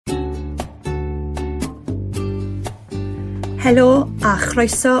Helo a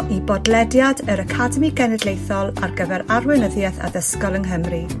chroeso i bodlediad yr Academi Genedlaethol ar gyfer Arweinyddiaeth Addysgol yng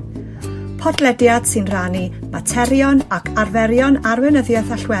Nghymru. Podlediad sy'n rhannu materion ac arferion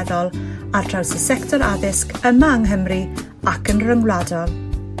arweinyddiaeth allweddol ar draws y sector addysg yma yng Nghymru ac yn ryngwladol.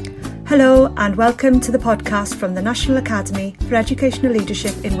 Hello and welcome to the podcast from the National Academy for Educational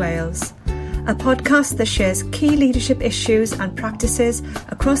Leadership in Wales, a podcast that shares key leadership issues and practices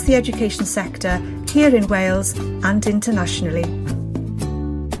across the education sector here in Wales and internationally.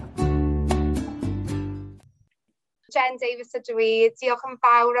 Jen Davies ydw i. Diolch yn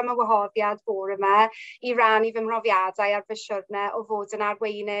fawr am y wahoddiad bore yma i rannu fy mhrofiadau a'r fy siwrne o fod yn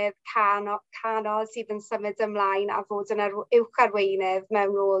arweinydd canol sydd yn symud ymlaen a fod yn uwch-arweinydd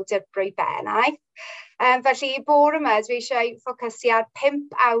mewn rôl Dirprwy Bennaeth. Felly, bore yma, dwi eisiau ffocysu ar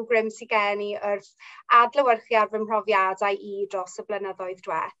 5 awgrym sydd gen i wrth adlewyrchu ar fy mhrofiadau i dros y blynyddoedd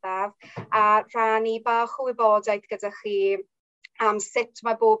diwethaf a rhannu bach o wybodaeth gyda chi am sut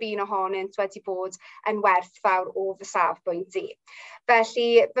mae bob un ohonynt wedi bod yn werthfawr o fy safbwynt i. Felly,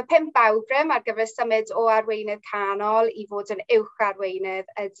 fy 5 awgrym ar gyfer symud o arweinydd canol i fod yn uwch-arweinydd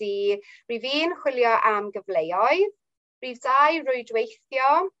ydy rhif 1 chwilio am gyfleoedd, rhif 2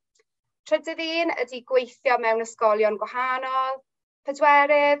 rwydweithio, trydydd 1 ydy gweithio mewn ysgolion gwahanol,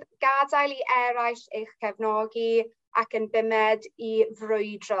 pedwerydd gadael i eraill eich cefnogi ac yn 5 i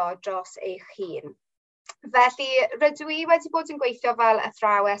frwydro dros eich hun. Felly, rydw i wedi bod yn gweithio fel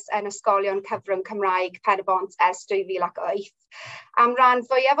athrawes yn ysgolion cyfrwng Cymraeg Pen-y-bont ers 2008. Am ran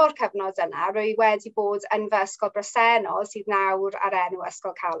fwyaf o'r cyfnod yna, rwy wedi bod yn fy ysgol bresennol sydd nawr ar enw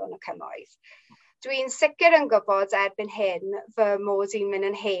Ysgol Calon y Cymoedd. Dwi'n sicr yn gwybod erbyn hyn fy mod i'n mynd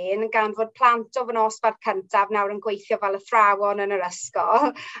yn hen gan fod plant o fy nosbarth cyntaf nawr yn gweithio fel athrawon yn yr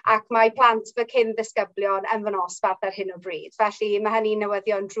ysgol ac mae plant fy cyn-ddisgyblion yn fy nosbarth ar hyn o bryd. Felly mae hynny'n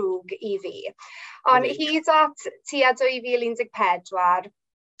newyddion drwg i fi. Ond hyd at tua 2014,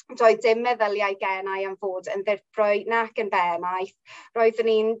 doedd dim meddyliau gennai am fod yn Dirprwy nac yn Bennaeth. Roeddwn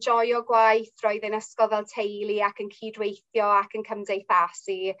i'n joio gwaith, roedd yn ysgol fel teulu ac yn cydweithio ac yn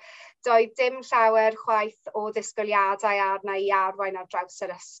cymdeithasu. Doedd dim llawer chwaith o ddisgwyliadau arna i arwain ar draws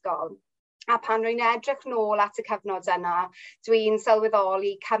yr ysgol. A pan rwy'n edrych nôl at y cyfnod yna, dwi'n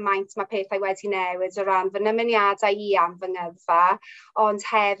sylweddoli cymaint mae pethau wedi newid o ran fy nymuniadau i am fy ngyrfa, ond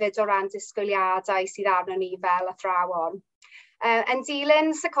hefyd o ran disgwyliadau sydd arno ni fel athrawon. Yn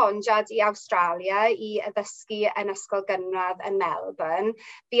dilyn secondiad i Awstralia i addysgu yn Ysgol Gynradd yn Melbourne,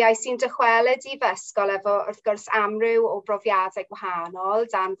 buais i'n dychwelyd i fy ysgol efo wrth gwrs amryw o brofiadau gwahanol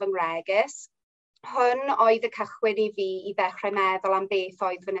dan fy ngwregys. Hwn oedd y cychwyn i fi i ddechrau meddwl am beth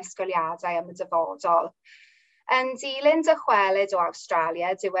oedd fy ysgoliadau am y dyfodol. Yn dilyn dychwelyd o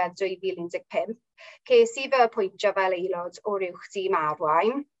Awstralia diwedd 2015, ces i fy apwyntio fel aelod o'r uwch-dîm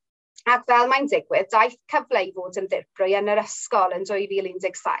arwain. Ac fel mae'n digwydd, daeth cyfle i fod yn Dirprwy yn yr ysgol yn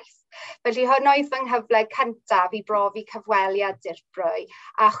 2017. Felly hwn oedd fy nghyfle cyntaf i brofi cyfweliad Dirprwy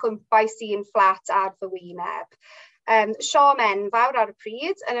a chwmpais i'n fflat ar fy wyneb. Siom enfawr ar y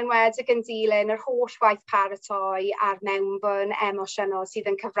pryd, yn enwedig yn dilyn yr holl waith paratoi a'r mewnbwn emosiynol sydd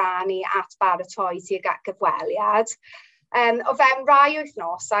yn cyfrannu at baratoi tuag at gyfweliad. O fewn rai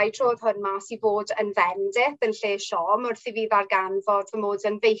wythnosau, trodd hwn mas i fod yn fendith yn lle siom wrth i fi ddarganfod fy mod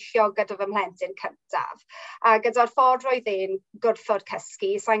yn feillio gyda fy mhlentyn cyntaf. A gyda'r ffordd roedd e'n gwrthod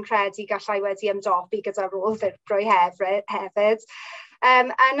cysgu, sa'n credu gallai wedi ymdopi gyda'r rôl Dirprwy hefyd.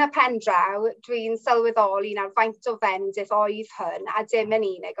 Yn y pen draw, dwi'n sylweddoli nawr faint o fendith oedd hwn a dim yn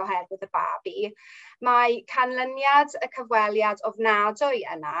unig oherwydd y babi. Mae canlyniad y cyfweliad ofnadwy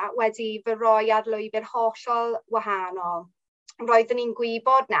yna wedi fy roi ar lwybr hollol wahanol. Roeddwn i'n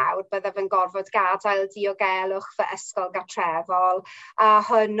gwybod nawr byddaf yn gorfod gadael diogelwch fy ysgol gartrefol a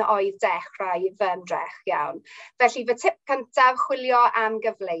hwn oedd dechrau fy ymdrech iawn. Felly fy tip cyntaf chwilio am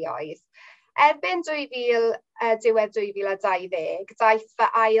gyfleoedd. Erbyn diwedd 2020, daeth fy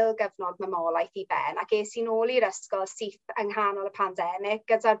ail gyfnod mamolaeth i ben ac es i'n ôl i'r ysgol syth yng nghanol y pandemig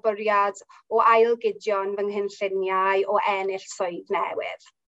gyda'r bwriad o ailgydio'n fy nghynlluniau o ennill swydd newydd.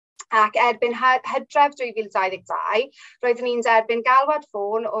 Ac erbyn Hydref 2022, roeddwn i'n derbyn galwad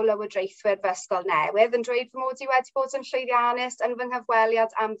ffôn o lywodraethwyr fy ysgol newydd yn dweud fy mod i wedi bod yn llwyddiannus yn fy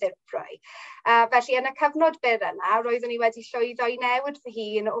nghyfweliad am Dirprwy. Felly yn y cyfnod byr yna, roeddwn i wedi llwyddo i newid fy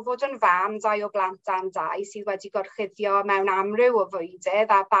hun o fod yn fam 2 o blant dan 2 sydd wedi gorchuddio mewn amryw o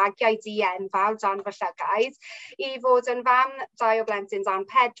fwydydd a bagiau di-enfawr dan fy llygaid, i fod yn fam 2 o blentyn dan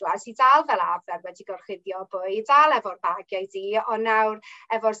 4 sydd dal fel arfer wedi gorchuddio bwyd, dal efo'r bagiau di, ond nawr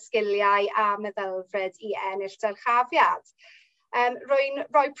efo'r sgiliau a meddylfryd i ennill dyrchafiad.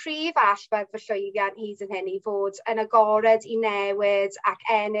 Roi prif allbedd fy llwyddiant hyd yn hyn i fod yn agored i newid ac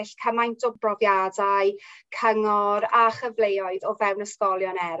ennill cymaint o brofiadau, cyngor a chyfleoedd o fewn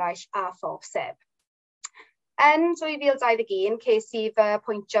ysgolion eraill a phosib. Yn 2021, ces i fy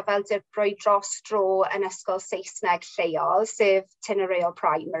pwyntio fel dirprwy dros dro yn ysgol Saesneg lleol, sef Tynyrheol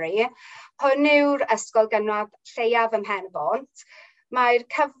Primary. Hwn yw'r ysgol gynradd lleiaf ym Pen-y-bont. Mae'r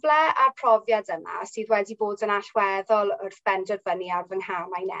cyfle a'r profiad yma sydd wedi bod yn allweddol wrth benderfynu ar fy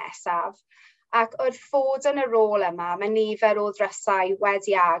nghamau nesaf. Ac wrth fod yn y rôl yma, mae nifer o ddrysau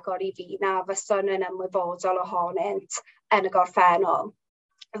wedi agor i fi na fyswn yn ymwybodol ohonynt yn y gorffennol.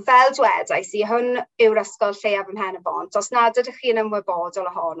 Fel dwedais i, hwn yw'r ysgol lleiaf ym Pen-y-bont. Os nad ydych chi'n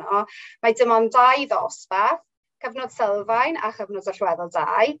ymwybodol ohono, mae dim ond 2 ddosbarth, cyfnod sylfaen a chyfnod allweddol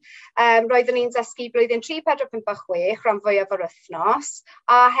 2. Roeddwn ni'n dysgu blwyddyn 3-4-5-6 rhan fwyaf o'r wythnos,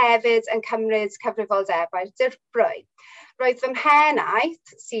 a hefyd yn cymryd cyfrifoldebau'r dirprwy. Roedd fy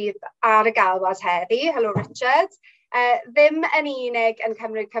mhenaeth sydd ar y galwad heddi, helo Richard, ddim yn unig yn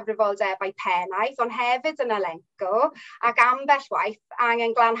cymryd cyfrifoldebau pennaeth, ond hefyd yn elenco, ac ambell waith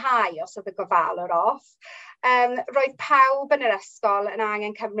angen glanhau os oedd y gofalwr off. Roedd pawb yn yr ysgol yn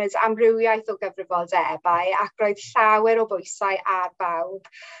angen cymryd amrywiaeth o gyfrifoldebau ac roedd llawer o bwysau ar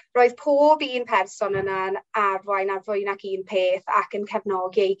bawb. Roedd pob un person yna'n arwain ar fwy nac un peth ac yn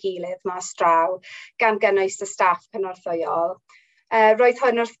cefnogi ei gilydd mas draw, gan gynnwys y staff cynorthwyol. Roedd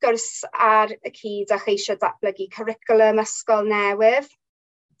hwn wrth gwrs ar y cyd a cheisio datblygu cwricwlwm ysgol newydd.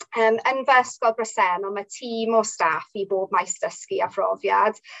 Yn fy ysgol bresennol, mae tîm o staff i bob maes dysgu a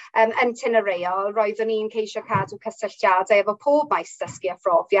phrofiad. Yn Tynyrheol, roeddwn ni'n ceisio cadw cysylltiadau efo pob maes dysgu a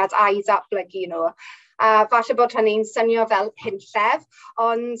phrofiad a'i datblygu nhw. Falle bod hynny'n swnio fel hunllef,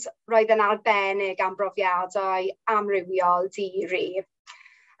 ond roedd yn arbennig am brofiadau amrywiol di-rif.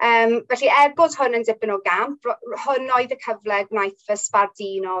 Felly, bod hwn yn dipyn o gamp, hwn oedd y cyfle gwnaeth fy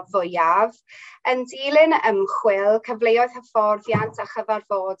sbarduno fwyaf. Yn dilyn ymchwil, cyfleoedd hyfforddiant a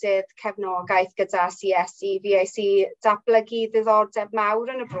chyfarfodydd cefnogaeth gyda CSE, fues i datblygu ddiddordeb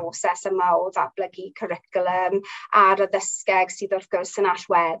mawr yn y broses yma o datblygu cwricwlwm a'r addysgeg sydd wrth gwrs yn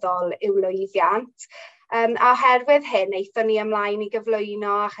allweddol i'w lwyddiant. A oherwydd hyn, eithon ni ymlaen i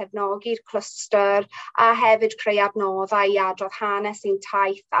gyflwyno a chefnogi'r clwstwr a hefyd creu adnoddau i adrodd hanes ein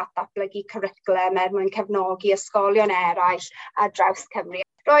taith a datblygu cwricwlwm mwyn cefnogi ysgolion eraill ar draws Cymru.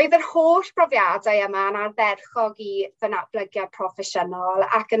 Roedd yr holl brofiadau yma yn ardderchog i fy natblygiad proffesiynol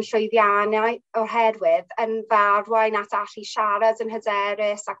ac yn llwyddiannau oherwydd yn farwain at allu siarad yn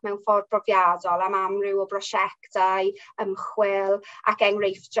hyderus ac mewn ffordd brofiadol am amryw o brosiectau, ymchwil ac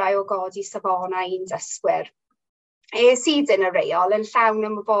enghreifftiau o godi safonau un dysgwyr. Es i Tynyrheol yn llawn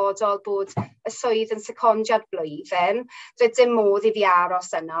ymwybodol bod y swydd yn secondiad blwyddyn, doedd dim modd i fi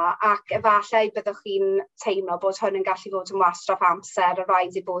aros yno, ac efallai byddwch chi'n teimlo bod hwn yn gallu fod yn wastraff amser, a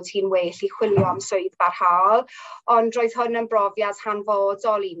rhaid i bod hi'n well i chwilio am swydd barhaol, ond roedd hwn yn brofiad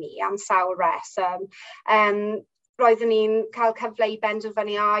hanfodol i mi am sawl reswm. Roeddwn ni'n cael cyfle i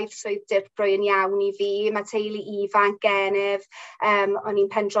benderfynu oedd swydd dirprwy yn iawn i fi. Mae teulu ifanc gennyf, o'n i'n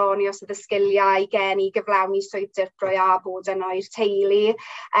pendroni os oedd y sgiliau gen i gyflawni swydd dirprwy a bod yno i'r teulu.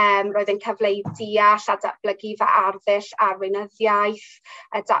 Roedd yn cyfle i deall a datblygu fy arddull arweinyddiaeth,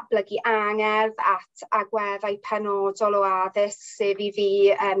 datblygu angerdd at agweddau penodol o addysg, sef i fi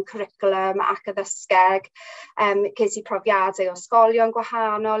cwricwlwm ac addysgeg. Ces i profiadau o ysgolion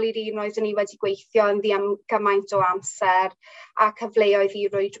gwahanol i'r un roeddwn ni wedi gweithio yn gymaint o amser a cyfleoedd i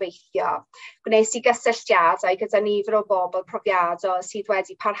rwydweithio. Gwnes i gysylltiadau gyda nifer o bobl profiadol sydd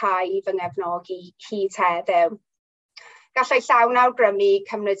wedi parhau i fy nghefnogi hyd heddiw. Gallai llawn awgrymu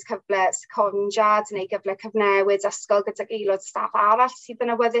cymryd cyfle secondiad neu gyfle cyfnewid ysgol gyda aelod staff arall sydd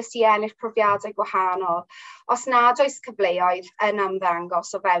yn awyddus i ennill profiadau gwahanol. Os nad oes cyfleoedd yn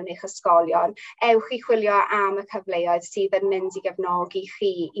ymddangos o fewn eich ysgolion, ewch i chwilio am y cyfleoedd sydd yn mynd i gefnogi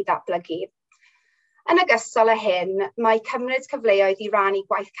chi i ddatblygu. Yn ogystal â hyn, mae cymryd cyfleoedd i rannu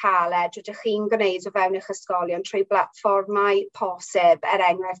gwaith caled rydych chi'n gwneud o fewn eich ysgolion trwy blatfformau posib,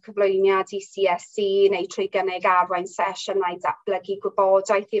 enghraifft cyflwyniad i CSE neu trwy gynnig arwain sesiynau datblygu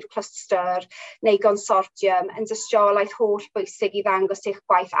gwybodaeth i'r clwstwr neu gonsortiwm yn dystiolaeth holl bwysig i ddangos eich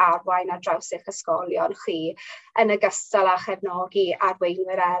gwaith arwain ar draws eich ysgolion chi, yn ogystal â chefnogi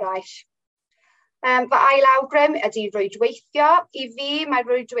arweinwyr eraill. Fy ail-awgrym ydy rwydweithio. I fi, mae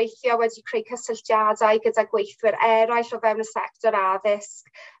rwydweithio wedi creu cysylltiadau gyda gweithwyr eraill o fewn y sector addysg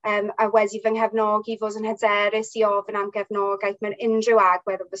a wedi fy nghefnogi fod yn hyderus i ofyn am gefnogaeth mewn unrhyw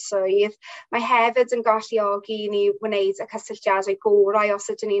agwedd o fy swydd. Mae hefyd yn galluogi ni wneud y cysylltiadau gorau os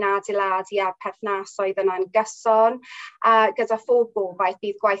ydyn ni'n adeiladu ar perthnasoedd yna'n gyson. A gyda phob gobaith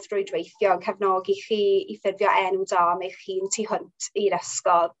bydd gwaith rwydweithio yn cefnogi chi i ffurfio enw da am eich hun tu hwnt i'r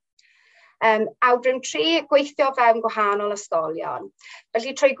ysgol. Awgrym 3, gweithio fewn gwahanol ysgolion.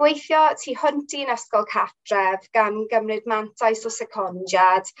 Felly trwy gweithio tu hwnt i'n ysgol cartref gan gymryd mantais o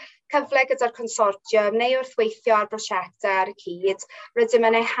secondiad, cyfle gyda'r consortiwm neu wrth weithio ar brosiectau ar y cyd, rydym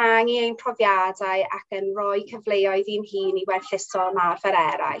yn ehangu ein profiadau ac yn rhoi cyfleoedd i'n hun i werthuso ymarfer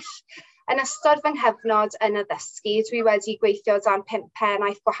eraill. Yn ystod fy nghyfnod yn addysgu, dwi wedi gweithio dan 5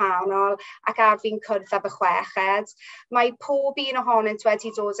 pennaeth gwahanol ac ar fi'n cwrdd â fy chweched. Mae pob un ohonynt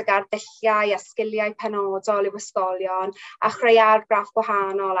wedi dod ag arddelliau a sgiliau penodol i'w ysgolion a chreu argraff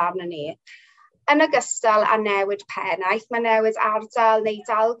gwahanol arnyn ni. Yn ogystal â newid pennaeth, mae newid ardal neu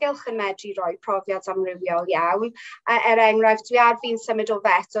dalgylch yn medru rhoi profiad amrywiol iawn. Enghraifft, dwi ar fi'n symud o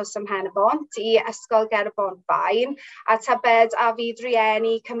Fetws ym Pen-y-bont i Ysgol Gynradd Tynyrheol a tybed a fydd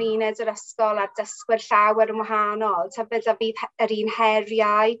rieni cymuned yr ysgol a'r dysgwyr llawer yn wahanol, tybed a fydd yr un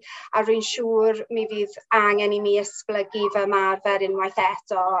heriau a rwy'n siŵr mi fydd angen i mi esblygu fy ymarfer unwaith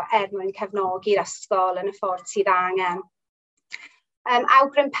eto mwyn cefnogi'r ysgol yn y ffordd sydd angen.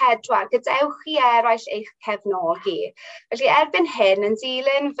 Awgrym 4, gadewch chi eraill eich cefnogi. Felly erbyn hyn, yn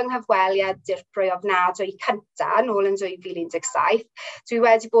dilyn fy nghyfweliad dirprwy ofnadwy cyntaf nôl yn 2017, dwi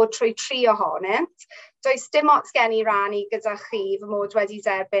wedi bod trwy 3 ohonynt. Does dim ots gen i rannu gyda chi fy mod wedi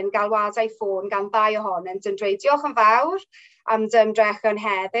derbyn galwadau ffôn gan 2 ohonynt yn dweud diolch yn fawr am ymdrechion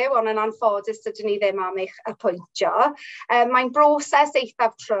heddiw, ond yn anffodus dydyn ni ddim am eich apwyntio. Mae'n broses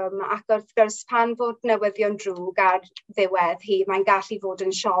eithaf trwm ac wrth gwrs pan fod newyddion drwg ar ddiwedd hi, mae'n gallu fod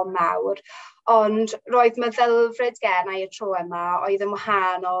yn siom mawr. Ond roedd meddylfryd gennau y tro yma oedd yn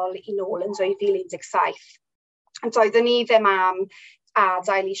wahanol i nôl yn 2017. Doeddwn ni ddim am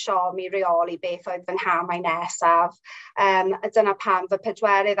adael i siom i reoli beth oedd fy nghamau nesaf. Dyna pam fy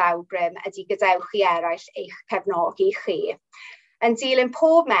 4 awgrym ydy gadewch chi eraill eich cefnogi chi. Yn dilyn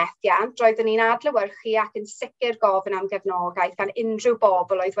pob methiant, roeddwn ni'n adlewyrchu ac yn sicr gofyn am gefnogaeth gan unrhyw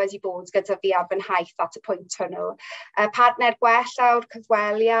bobl oedd wedi bod gyda fi ar fy nhaith at y pwynt hwnnw. Partner gwellawr,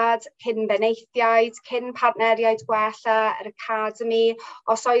 cyfweliad, cyn-beneithiaid, cyn-partneriaid gwella, yr Academi,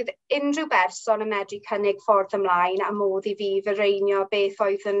 os oedd unrhyw berson yn medru cynnig ffordd ymlaen a modd i fi fyreinio beth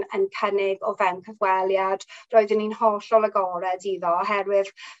oedd yn cynnig o fewn cyfweliad, roeddwn ni'n hollol agored iddo, oherwydd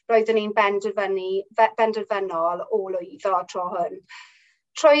roeddwn ni'n benderfynol o lwyddo tro hwn.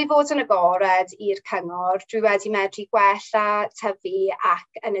 Trwy fod yn agored i'r cyngor, dwi wedi medru gwella, tyfu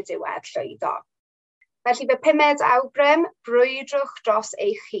ac yn y diwedd llwyddo. Felly fy 5 awgrym, brwydrwch dros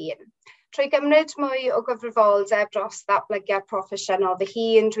eich hun. Trwy gymryd mwy o gyfrifoldeb dros ddatblygiad proffesiynol fy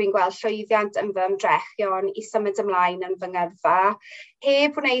hun, dwi'n gweld llwyddiant yn fy ymdrechion i symud ymlaen yn fy ngyrfa.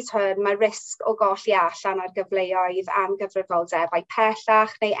 Heb wneud hwn, mae risg o golli allan ar gyfleoedd am gyfrifoldebau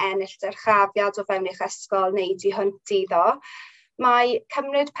pellach neu ennill dyrchafiad o fewn eich ysgol neu di hwnt iddo. Mae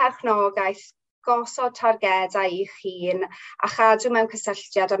cymryd perchnogaeth, gosod targedau i'ch hun a chadw mewn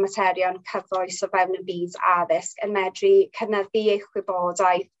cysylltiad â materion cyfoes o fewn y byd addysg yn medru cynyddu eich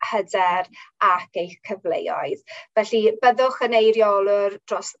gwybodaeth, hyder ac eich cyfleoedd. Felly byddwch yn eiriolwr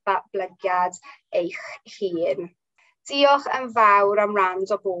dros ddatblygiad eich hun. Diolch yn fawr am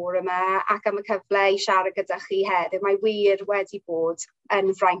rando bore yma ac am y cyfle i siarad gyda chi heddiw. Mae wir wedi bod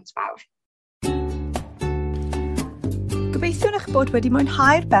yn fraint fawr. Gobeithiwn eich bod wedi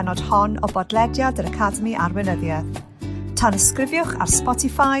mwynhau'r bennod hon o bodlediad yr Academi Arweinyddiaeth. Tanysgrifiwch ar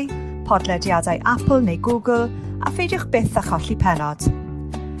Spotify, podlediadau Apple neu Google a pheidiwch byth â cholli pennod.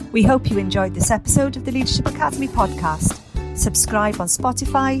 We hope you enjoyed this episode of the Leadership Academy podcast. Subscribe on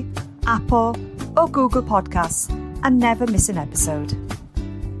Spotify, Apple or Google Podcasts and never miss an episode.